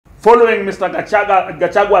following Mr.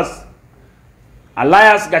 Gachagua's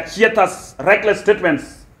alias Gachieta's reckless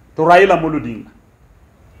statements to Raila Odinga.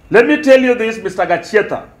 Let me tell you this, Mr.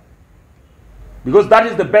 Gachieta, because that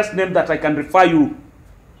is the best name that I can refer you.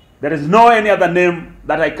 There is no any other name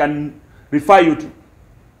that I can refer you to.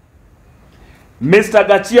 Mr.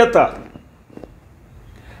 Gachieta,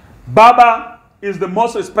 Baba is the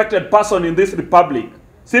most respected person in this republic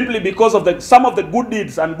simply because of some of the good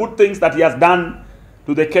deeds and good things that he has done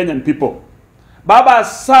to the Kenyan people. Baba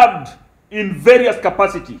has served in various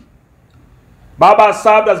capacity. Baba has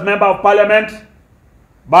served as member of parliament.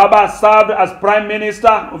 Baba has served as prime minister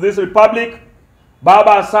of this republic.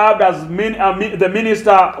 Baba has served as the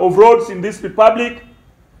minister of roads in this republic.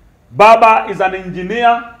 Baba is an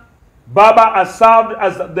engineer. Baba has served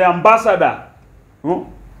as the ambassador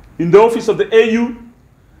in the office of the AU.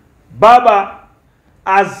 Baba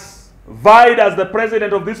has vied as the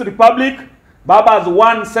president of this republic. Baba has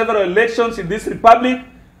won several elections in this republic.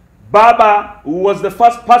 Baba was the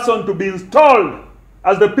first person to be installed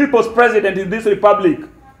as the people's president in this republic.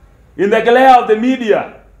 In the glare of the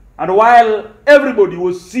media, and while everybody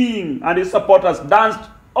was seeing and his supporters danced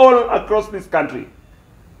all across this country.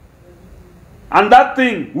 And that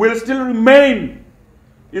thing will still remain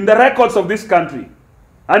in the records of this country.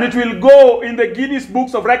 And it will go in the Guinness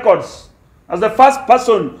Books of Records as the first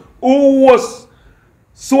person who was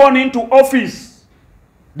sworn into office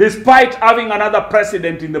despite having another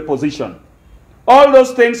president in the position. All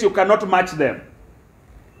those things, you cannot match them.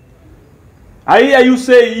 I hear you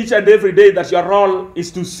say each and every day that your role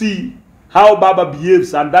is to see how Baba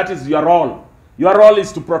behaves, and that is your role. Your role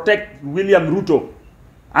is to protect William Ruto,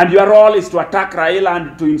 and your role is to attack Raila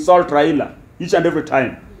and to insult Raila each and every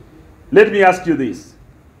time. Let me ask you this.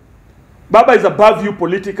 Baba is above you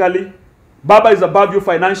politically. Baba is above you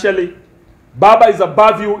financially. Baba is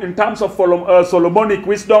above you in terms of Solomonic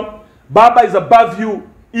wisdom. Baba is above you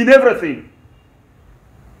in everything.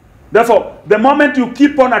 Therefore, the moment you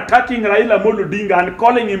keep on attacking Raila Odinga and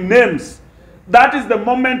calling him names, that is the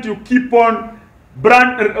moment you keep on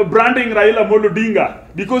branding Raila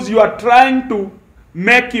Odinga, because you are trying to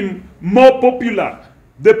make him more popular.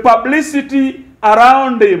 The publicity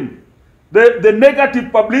around him, the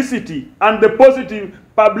negative publicity and the positive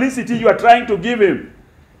publicity you are trying to give him,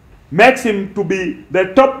 makes him to be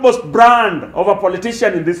the topmost brand of a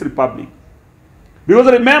politician in this republic. Because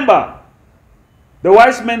remember, the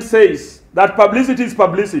wise man says that publicity is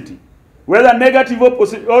publicity. Whether negative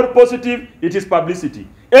or positive, it is publicity.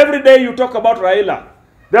 Every day you talk about Raila.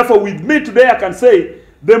 Therefore, with me today, I can say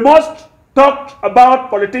the most talked about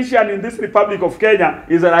politician in this Republic of Kenya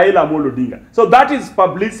is Raila Odinga. So that is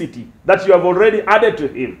publicity that you have already added to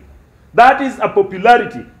him. That is a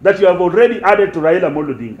popularity that you have already added to Raila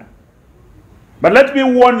Odinga. But let me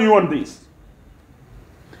warn you on this.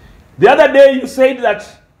 The other day you said that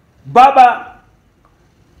Baba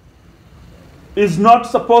is not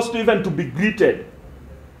supposed to even to be greeted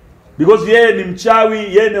because yeye ni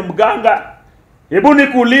mchawi, yeye ni mganga. Hebu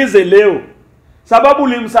nikuulize leo, sababu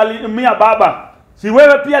ulimsalimia Baba, si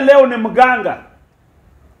wewe pia leo ni mganga?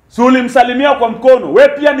 Si ulimsalimia kwa mkono? Wewe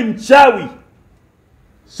pia ni mchawi.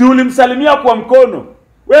 Si ulimsalimia kwa mkono?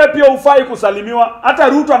 Wewe pia hufai kusalimiwa. Hata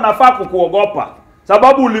Ruto anafaa kukuogopa,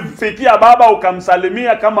 sababu ulifikia Baba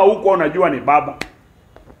ukamsalimia kama huko unajua ni Baba.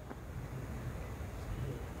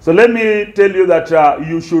 So let me tell you that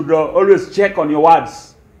you should always check on your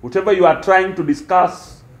words. Whatever you are trying to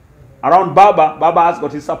discuss around Baba, Baba has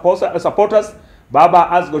got his supporters, Baba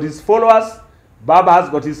has got his followers, Baba has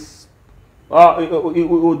got his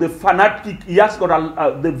the fanatic. He has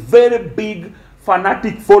got the very big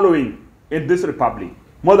fanatic following in this republic,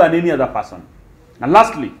 more than any other person. And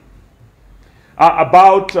lastly,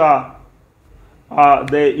 about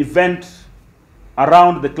the event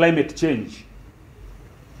around the climate change.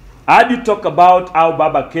 I did talk about how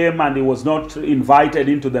Baba came and he was not invited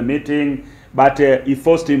into the meeting, but he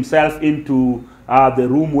forced himself into the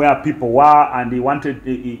room where people were, and he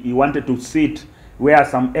wanted to sit where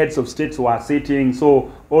some heads of states were sitting.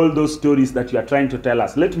 So all those stories that you are trying to tell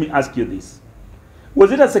us. Let me ask you this.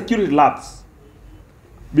 Was it a security lapse?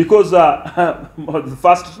 Because the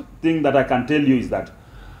first thing that I can tell you is that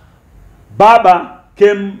Baba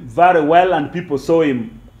came very well and people saw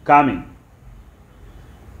him coming.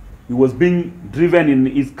 He was being driven in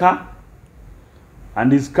his car, and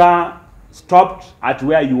his car stopped at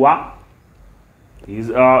where you are. His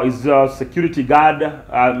security guard,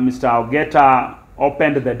 Mr. Ogeta,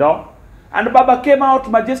 opened the door, and Baba came out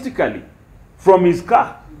majestically from his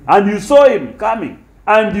car, and you saw him coming,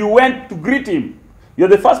 and you went to greet him. You're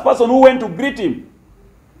the first person who went to greet him.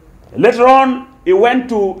 Later on, he went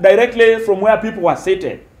to directly from where people were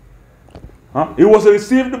seated. He was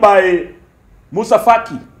received by Musa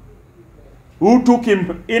Faki, who took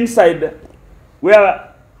him inside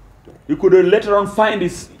where he could later on find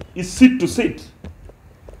his seat to sit.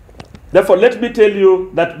 Therefore, let me tell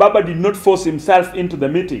you that Baba did not force himself into the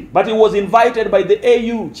meeting, but he was invited by the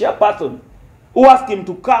AU chairperson, who asked him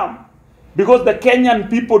to come because the Kenyan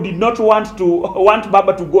people did not want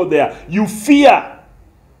Baba to go there. You fear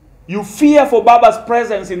for Baba's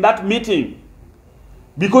presence in that meeting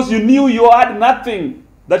because you knew you had nothing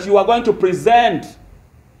that you were going to present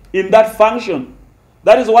in that function.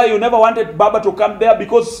 That is why you never wanted Baba to come there,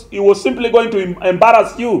 because he was simply going to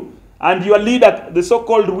embarrass you and your leader, the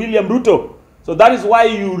so-called William Ruto. So that is why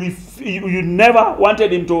you never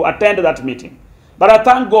wanted him to attend that meeting. But I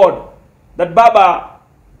thank God that Baba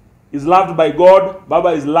is loved by God. Baba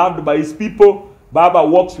is loved by his people. Baba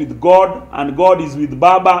walks with God, and God is with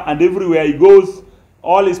Baba, and everywhere he goes,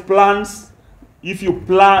 all his plans, if you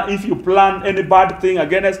plan any bad thing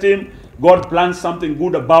against him, God plans something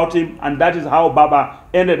good about him, and that is how Baba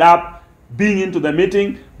ended up being into the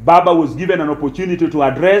meeting. Baba was given an opportunity to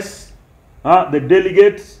address the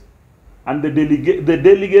delegates, and to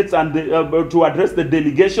address the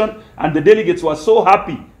delegation, and the delegates were so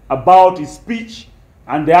happy about his speech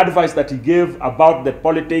and the advice that he gave about the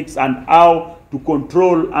politics and how to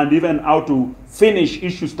control and even how to finish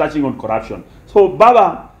issues touching on corruption. So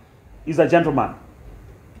Baba is a gentleman.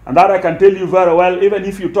 And that I can tell you very well. Even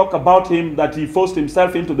if you talk about him that he forced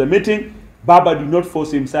himself into the meeting, Baba did not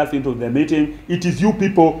force himself into the meeting. It is you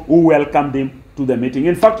people who welcomed him to the meeting.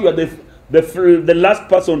 In fact, you are the last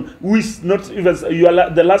person who is not even, you are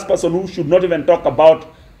the last person who should not even talk about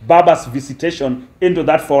Baba's visitation into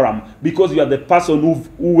that forum, because you are the person who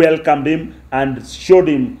welcomed him and showed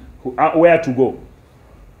him where to go.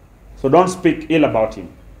 So don't speak ill about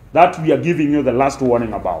him. That we are giving you the last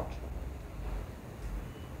warning about.